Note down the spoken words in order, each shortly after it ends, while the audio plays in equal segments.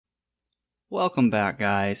Welcome back,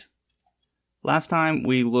 guys. Last time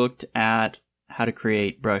we looked at how to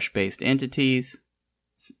create brush-based entities,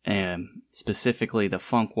 and specifically the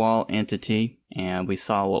funk wall entity, and we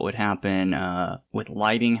saw what would happen with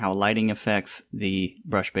lighting, how lighting affects the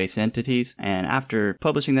brush-based entities. And after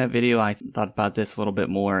publishing that video, I thought about this a little bit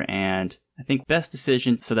more, and I think best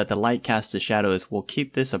decision so that the light casts a shadow is we'll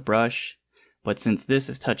keep this a brush, but since this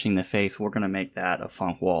is touching the face, we're going to make that a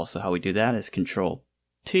funk wall. So how we do that is Control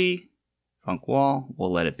T, funk wall,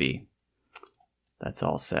 we'll let it be. That's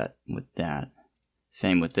all set with that.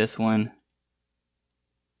 Same with this one.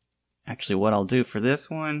 Actually, what I'll do for this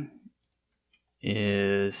one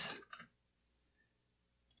is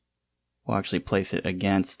we'll actually place it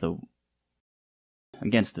against the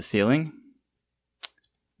ceiling,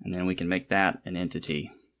 and then we can make that an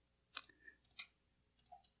entity.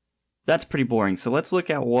 That's pretty boring, so let's look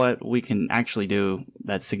at what we can actually do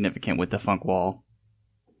that's significant with the funk wall.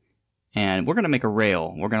 And we're going to make a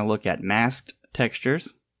rail. We're going to look at masked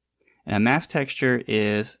textures. And a masked texture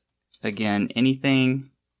is, again, anything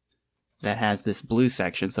that has this blue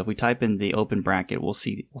section. So if we type in the open bracket, we'll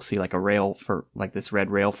see like a rail, for like this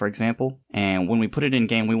red rail, for example. And when we put it in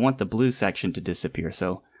game, we want the blue section to disappear.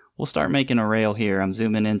 So we'll start making a rail here. I'm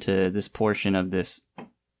zooming into this portion of this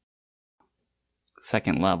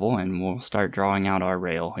second level, and we'll start drawing out our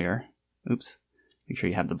rail here. Oops. Make sure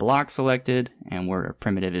you have the block selected, and where our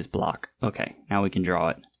primitive is block. Okay, now we can draw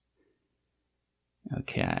it.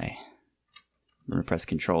 Okay. I'm going to press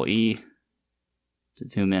Control E to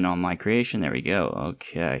zoom in on my creation. There we go.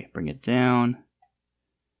 Okay, bring it down.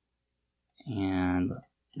 And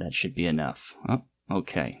that should be enough. Oh,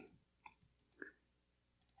 okay.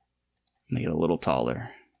 Make it a little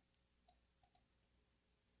taller.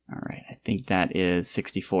 Alright, I think that is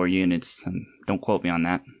 64 units. Don't quote me on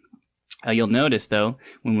that. You'll notice, though,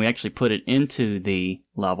 when we actually put it into the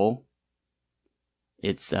level,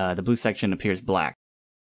 it's the blue section appears black.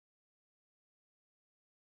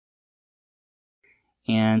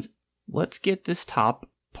 And let's get this top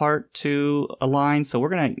part to align. So we're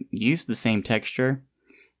going to use the same texture,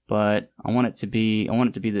 but I want it to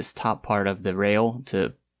be this top part of the rail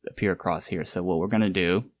to appear across here. So what we're going to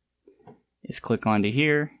do is click onto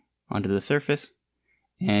here, onto the surface,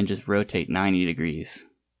 and just rotate 90 degrees.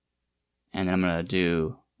 And then I'm going to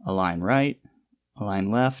do align right,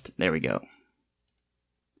 align left. There we go.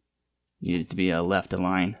 Need it to be a left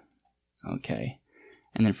align. Okay.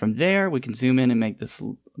 And then from there, we can zoom in and make this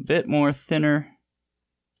a bit more thinner.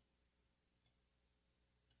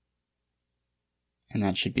 And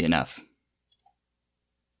that should be enough.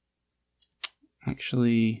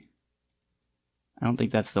 Actually, I don't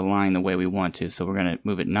think that's the line the way we want to. So we're going to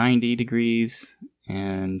move it 90 degrees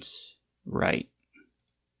and right.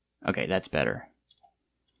 Okay, that's better.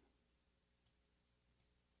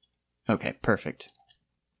 Okay, perfect.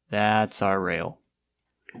 That's our rail.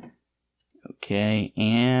 Okay,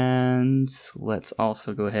 and let's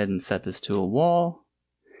also go ahead and set this to a wall.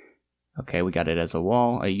 Okay, we got it as a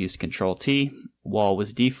wall. I used Control T. Wall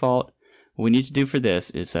was default. What we need to do for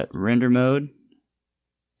this is set render mode,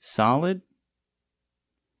 solid,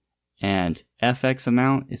 and FX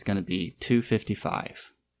amount is going to be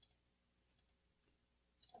 255.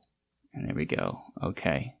 And there we go.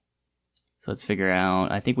 Okay. So let's figure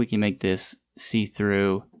out, I think we can make this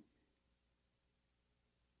see-through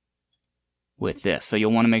with this. So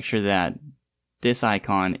you'll want to make sure that this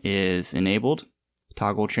icon is enabled.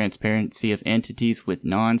 Toggle transparency of entities with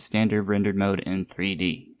non-standard rendered mode in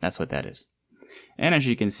 3D. That's what that is. And as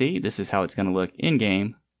you can see, this is how it's going to look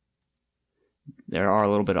in-game. There are a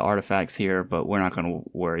little bit of artifacts here, but we're not going to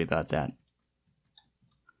worry about that.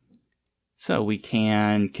 So we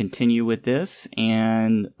can continue with this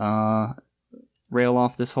and rail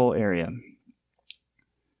off this whole area.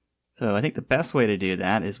 So I think the best way to do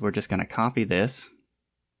that is we're just going to copy this.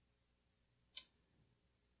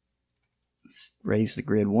 Let's raise the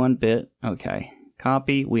grid one bit. Okay,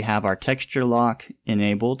 copy. We have our texture lock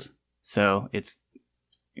enabled. So it's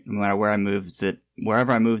no matter where I move it,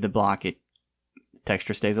 wherever I move the block, the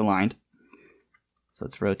texture stays aligned. So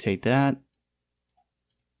let's rotate that.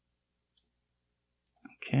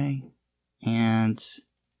 Okay, and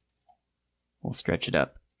we'll stretch it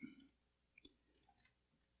up.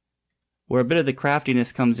 Where a bit of the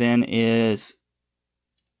craftiness comes in is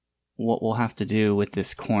what we'll have to do with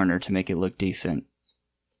this corner to make it look decent.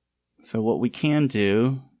 So what we can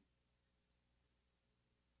do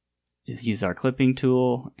is use our clipping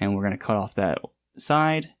tool, and we're going to cut off that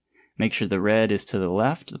side. Make sure the red is to the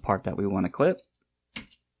left, the part that we want to clip.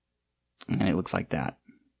 And it looks like that.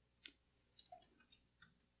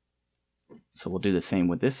 So we'll do the same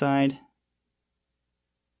with this side.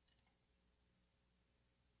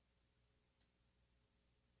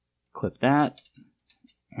 Clip that,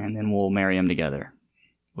 and then we'll marry them together.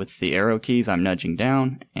 With the arrow keys, I'm nudging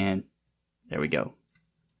down, and there we go.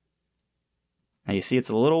 Now you see it's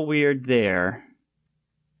a little weird there.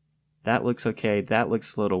 That looks okay, that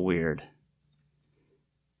looks a little weird.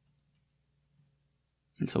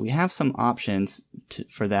 And so we have some options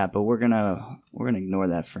for that, but we're gonna ignore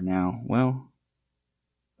that for now. Well,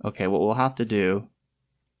 okay, what we'll have to do,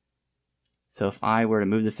 so if I were to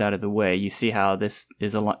move this out of the way, you see how this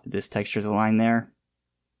texture is aligned there?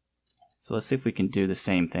 So let's see if we can do the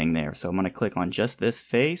same thing there. So I'm going to click on just this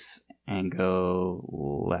face and go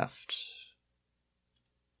left.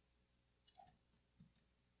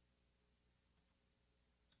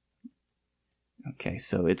 Okay,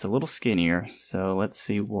 so it's a little skinnier, so let's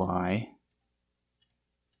see why.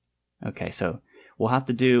 Okay, so we'll have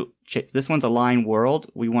to do, this one's align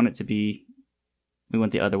world. We want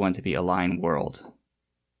the other one to be align world.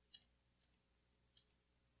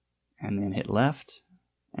 And then hit left,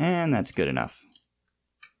 and that's good enough.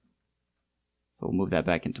 So we'll move that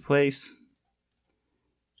back into place.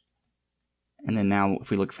 And then now if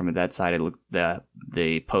we look from that side,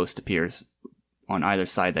 the post appears on either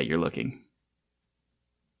side that you're looking.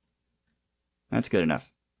 That's good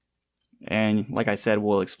enough. And like I said,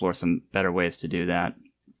 we'll explore some better ways to do that.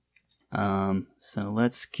 So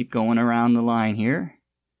let's keep going around the line here.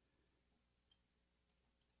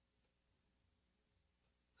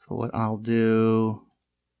 So what I'll do,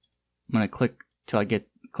 I'm going to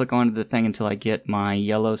click onto the thing until I get my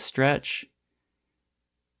yellow stretch.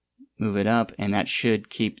 Move it up, and that should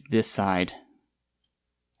keep this side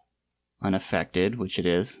unaffected, which it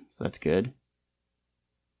is, so that's good.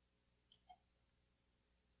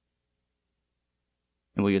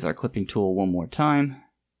 And we'll use our clipping tool one more time,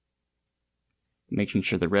 making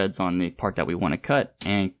sure the red's on the part that we want to cut,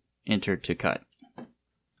 and enter to cut.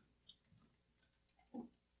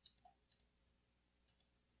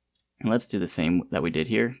 And let's do the same that we did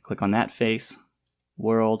here. Click on that face,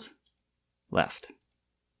 world, left.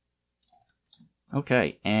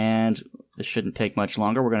 Okay, and this shouldn't take much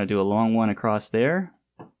longer. We're going to do a long one across there.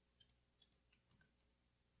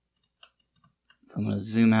 So I'm going to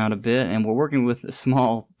zoom out a bit, and we're working with the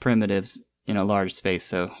small primitives in a large space,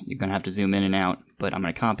 so you're going to have to zoom in and out. But I'm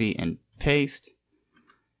going to copy and paste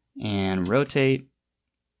and rotate.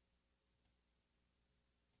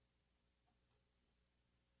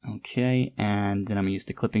 Okay, and then I'm going to use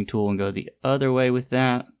the clipping tool and go the other way with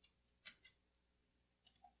that.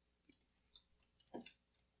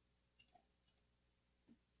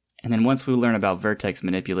 And then once we learn about vertex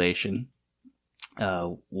manipulation,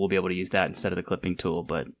 we'll be able to use that instead of the clipping tool,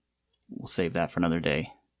 but we'll save that for another day.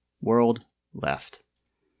 World, left.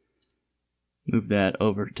 Move that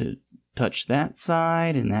over to touch that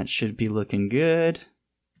side, and that should be looking good.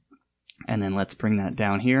 And then let's bring that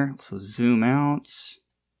down here. So zoom out.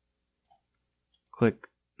 Click,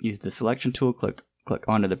 use the selection tool, click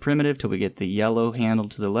onto the primitive till we get the yellow handle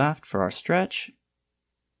to the left for our stretch.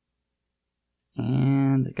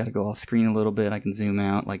 And I gotta go off screen a little bit. I can zoom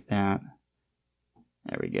out like that.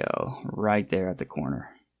 There we go, right there at the corner.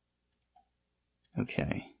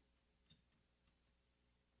 Okay.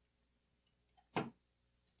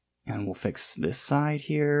 And we'll fix this side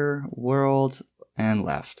here, world, and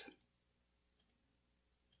left.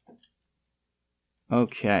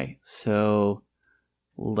 Okay, so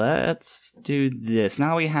let's do this.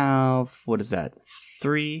 Now we have, what is that,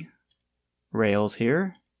 3 rails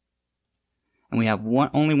here. And we have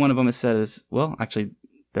only one of them is set as, well, actually,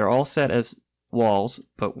 they're all set as walls,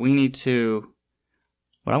 but we need to,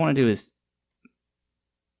 what I want to do is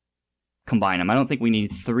combine them. I don't think we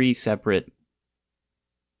need 3 separate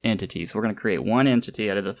entities. We're going to create one entity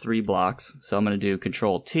out of the 3 blocks. So I'm going to do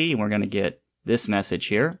Control T, and we're going to get this message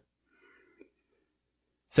here.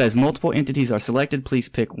 It says multiple entities are selected. Please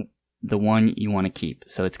pick the one you want to keep.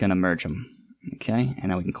 So it's going to merge them. Okay, and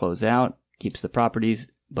now we can close out. Keeps the properties,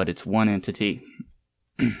 but it's one entity.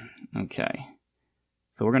 Okay.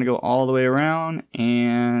 So we're going to go all the way around,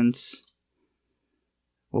 and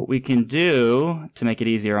what we can do to make it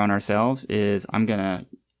easier on ourselves is I'm going to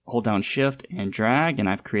hold down Shift and drag, and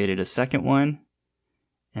I've created a second one.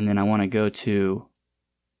 And then I want to go to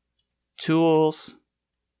Tools,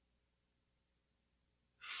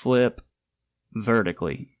 Flip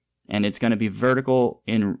Vertically. And it's going to be vertical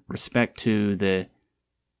in respect to the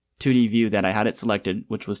 2D view that I had it selected,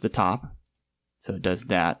 which was the top. So it does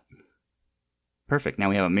that. Perfect. Now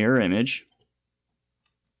we have a mirror image.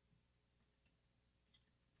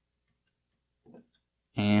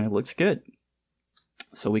 And it looks good.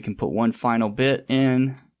 So we can put one final bit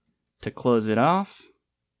in to close it off.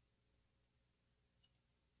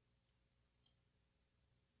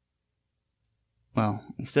 well,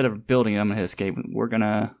 instead of building it, I'm gonna hit escape. We're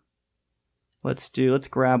gonna let's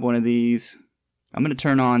grab one of these. I'm gonna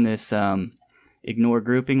turn on this ignore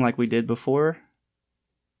grouping like we did before,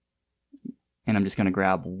 and I'm just gonna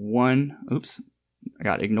grab one. Oops, I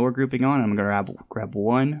got ignore grouping on. I'm gonna grab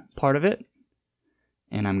one part of it,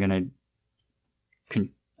 and I'm gonna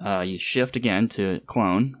use shift again to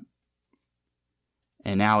clone,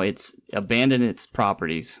 and now it's abandoned its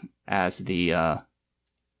properties as the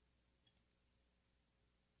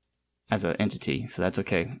as an entity, so that's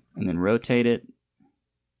okay. And then rotate it,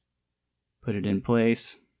 put it in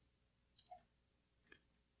place.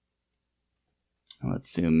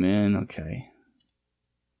 Let's zoom in, okay.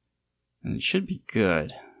 And it should be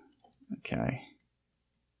good. Okay.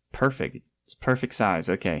 Perfect. It's perfect size,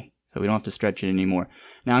 okay. So we don't have to stretch it anymore.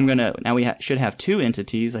 Now we should have two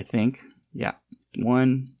entities, I think. Yeah.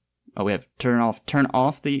 One. Oh, we have turn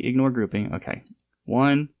off the ignore grouping. Okay.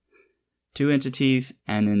 One, two entities,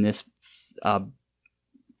 and then this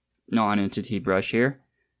non-entity brush here,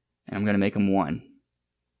 and I'm going to make them one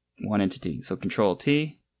entity. So Control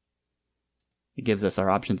T, it gives us our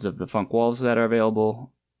options of the funk walls that are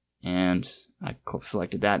available, and I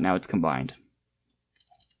selected that. Now it's combined,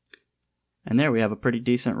 and there we have a pretty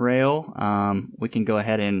decent rail. We can go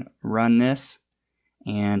ahead and run this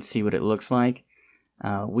and see what it looks like.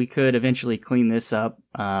 We could eventually clean this up,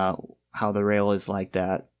 how the rail is like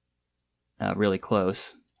that, really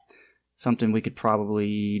close. Something we could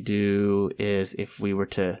probably do is if we were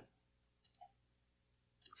to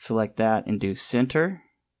select that and do center,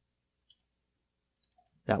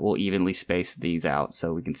 that will evenly space these out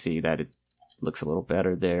so we can see that it looks a little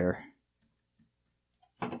better there.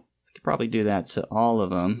 We could probably do that to all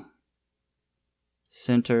of them.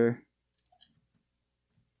 Center.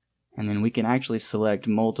 And then we can actually select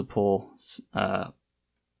multiple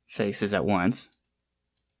faces at once.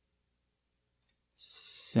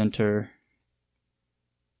 Center.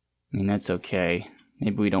 I mean, that's okay.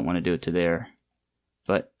 Maybe we don't want to do it to there,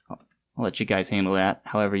 but I'll let you guys handle that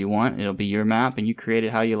however you want. It'll be your map and you create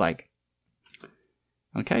it how you like.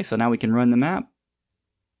 Okay, so now we can run the map.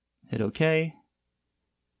 Hit OK.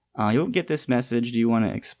 You'll get this message. Do you want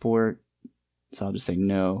to export? So I'll just say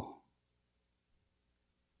no.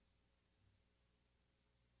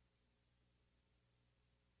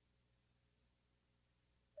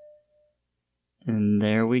 And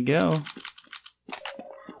there we go.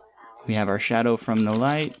 We have our shadow from the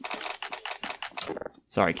light.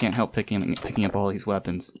 Sorry, can't help picking up all these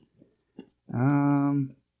weapons.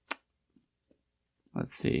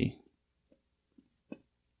 Let's see.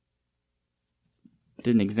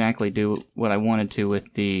 Didn't exactly do what I wanted to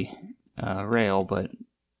with the rail, but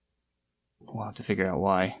we'll have to figure out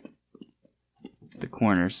why. The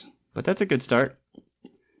corners. But that's a good start.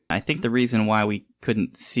 I think the reason why we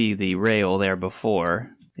couldn't see the rail there before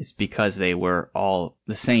is because they were all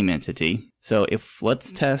the same entity. So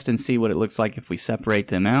let's test and see what it looks like if we separate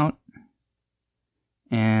them out.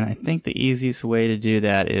 And I think the easiest way to do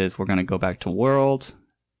that is we're going to go back to world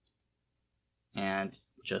and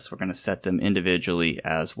we're going to set them individually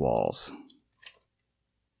as walls.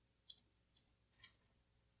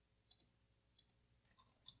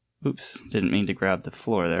 Oops, didn't mean to grab the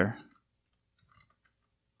floor there.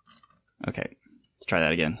 Okay, let's try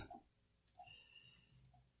that again.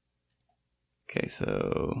 Okay,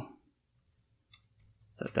 so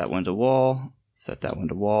set that one to wall, set that one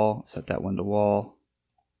to wall, set that one to wall,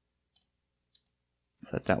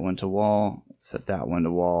 set that one to wall, set that one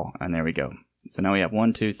to wall, and there we go. So now we have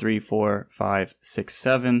 1, 2, 3, 4, 5, 6,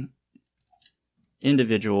 7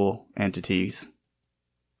 individual entities.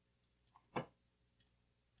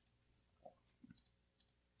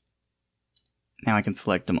 Now I can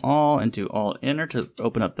select them all and do Alt Enter to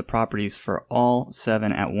open up the properties for all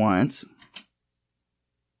 7 at once.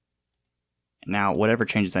 Now whatever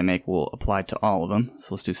changes I make will apply to all of them.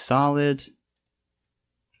 So let's do solid,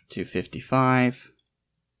 255,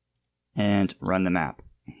 and run the map.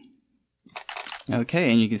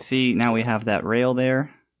 Okay, and you can see now we have that rail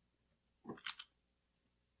there.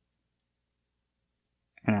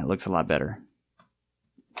 And that looks a lot better.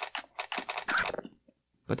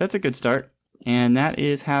 But that's a good start. And that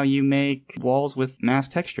is how you make walls with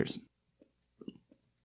masked textures.